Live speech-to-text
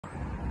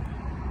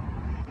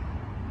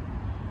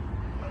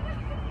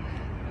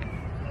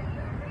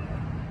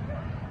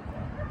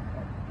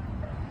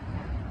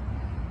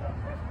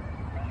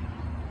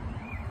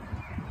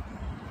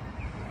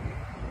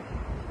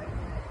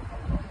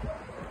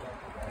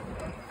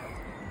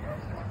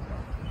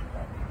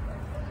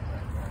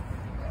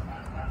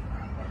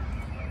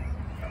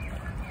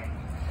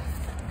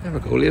There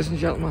we go, ladies and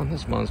gentlemen.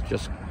 This man's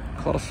just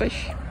caught a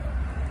fish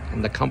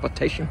in the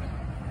competition.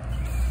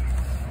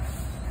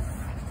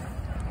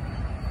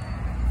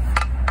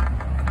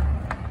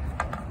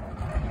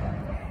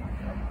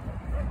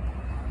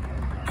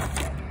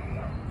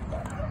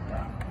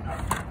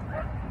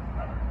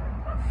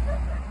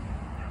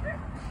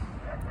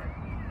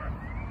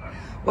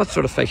 What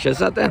sort of fish is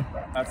that then?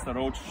 That's the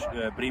roach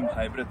bream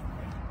hybrid.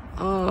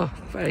 Oh,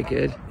 very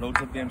good. Loads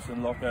of games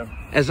in locker.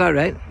 Is that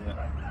right?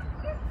 Yeah.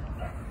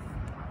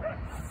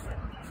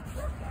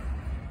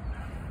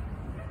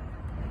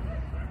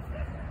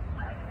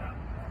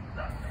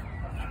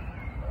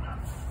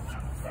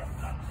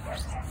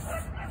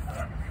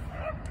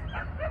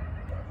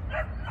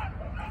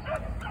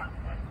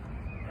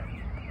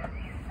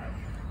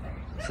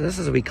 So this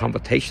is a wee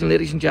competition,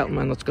 ladies and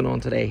gentlemen, that's going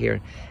on today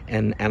here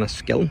in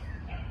Enniskillen.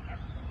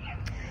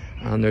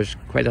 And there's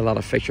quite a lot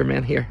of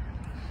fishermen here,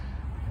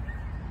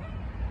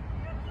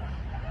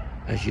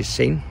 as you've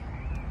seen.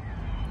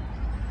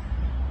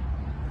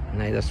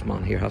 Now this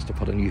man here has to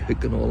put a new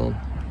hook and all on,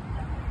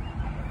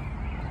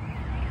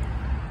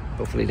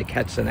 hopefully to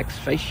catch the next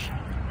fish.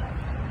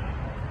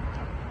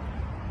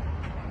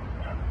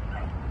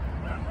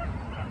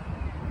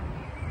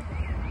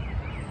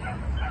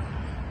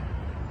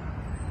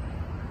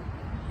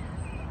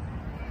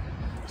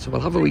 So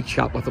we'll have a wee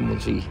chat with him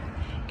once he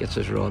gets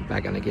his rod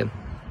back in again.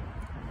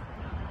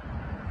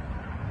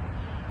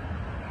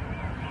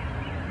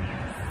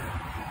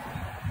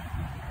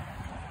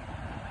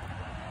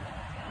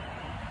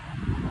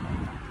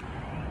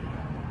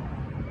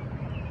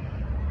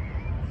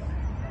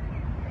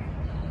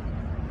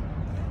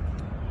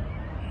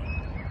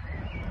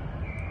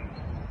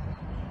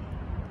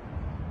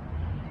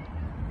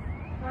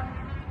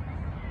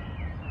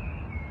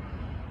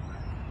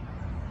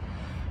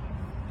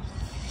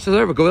 So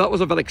there we go, that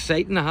was a bit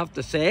exciting, I have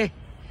to say.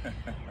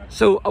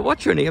 So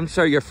what's your name,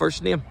 sir, your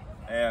first name?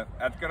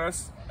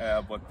 Edgarus,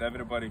 but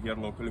everybody here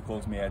locally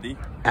calls me Eddie.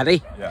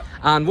 Eddie? Yeah.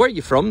 And where are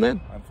you from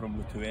then? I'm from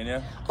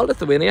Lithuania. Oh,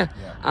 Lithuania.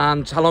 Yeah.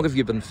 And how long have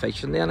you been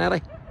fishing then,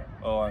 Eddie?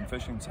 Oh, I'm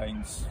fishing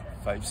since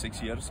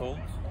 5-6 years old.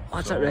 Oh,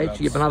 that's that right?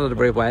 So you've been at it a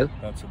very while.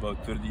 That's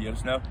about 30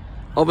 years now.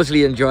 Obviously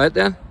you enjoy it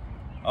then?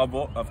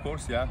 Of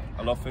course, yeah.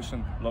 I love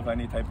fishing, love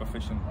any type of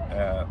fishing.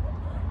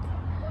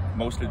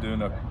 Mostly doing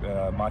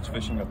match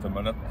fishing at the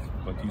minute,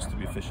 but used to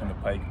be fishing the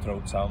pike,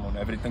 trout, salmon,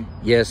 everything.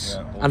 Yes.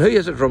 Yeah, and who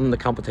is it running the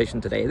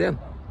competition today then?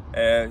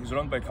 It's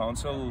run by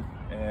council.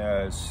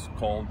 It's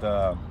called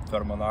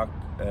FISHERMAN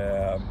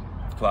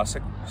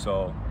Classic.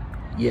 So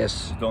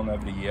yes, it's done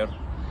every year.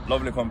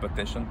 Lovely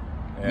competition.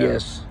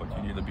 Yes. But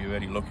you need to be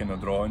very lucky in a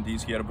drawing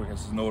these here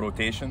because there's no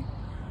rotation.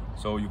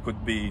 So you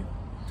could be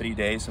 3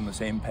 days in the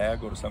same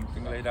peg or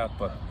something like that.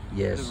 But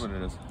yes, it is what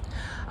it is.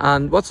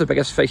 And what's the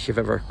biggest fish you've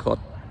ever caught?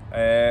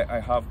 I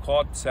have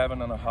caught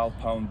 7.5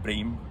 pound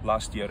bream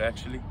last year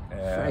actually.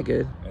 Very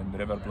good. In the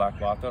River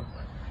Blackwater.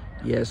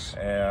 Yes.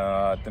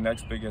 The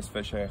next biggest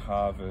fish I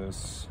have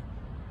is,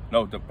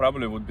 no,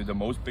 probably would be the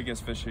most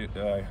biggest fish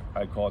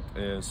I caught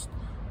is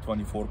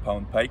 24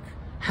 pound pike.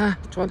 Huh,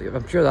 20,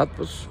 I'm sure that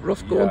was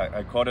rough going. Yeah,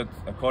 I caught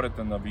it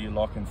in a wee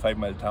loch in 5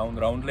 Mile Town,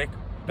 Round Lake.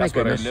 That's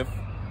My where I goodness. live.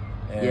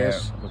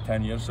 Yes. About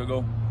 10 years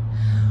ago.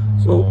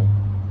 So, well,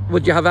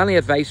 would you have any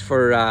advice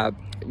for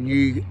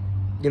new,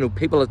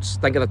 people that's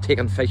thinking of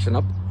taking fishing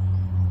up?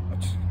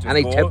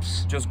 Any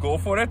tips? Just go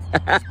for it.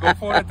 Just go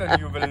for it and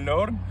you will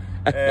learn.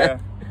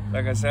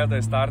 Like I said,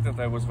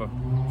 I was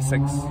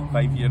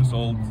 5 years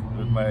old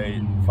with my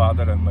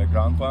father and my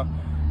grandpa,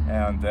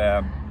 and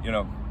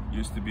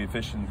used to be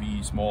fishing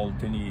wee small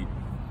tinny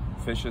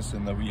fishes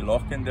in the wee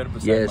loch in there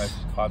beside my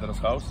father's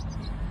house,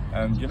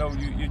 and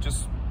you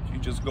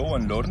just go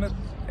and learn it.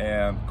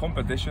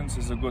 Competitions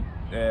is a good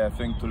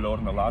thing to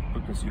learn a lot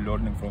because you're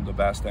learning from the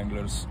best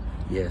anglers.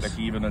 Yes. Like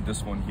even at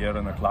this one here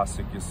in the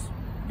classic is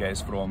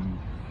guys from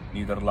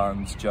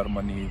Netherlands,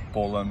 Germany,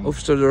 Poland. Oh,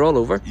 so they're all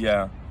over?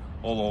 Yeah,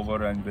 all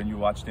over, and when you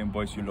watch them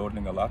boys, you're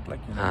learning a lot.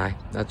 Aye,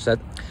 that's it.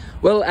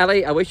 Well,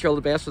 Eddie, I wish you all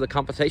the best for the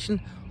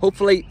competition.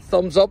 Hopefully,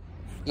 thumbs up,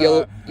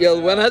 you'll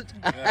win it.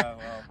 Yeah,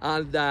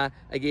 well. And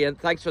again,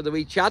 thanks for the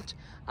wee chat,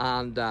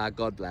 and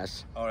God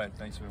bless. All right,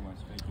 thanks very much.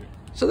 Thank you.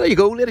 So there you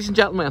go, ladies and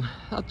gentlemen.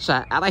 That's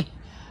Eddie,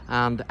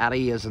 and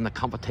Eddie is in the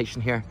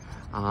competition here,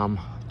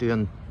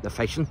 doing the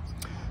fishing.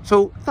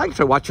 So thanks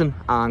for watching,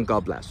 and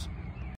God bless.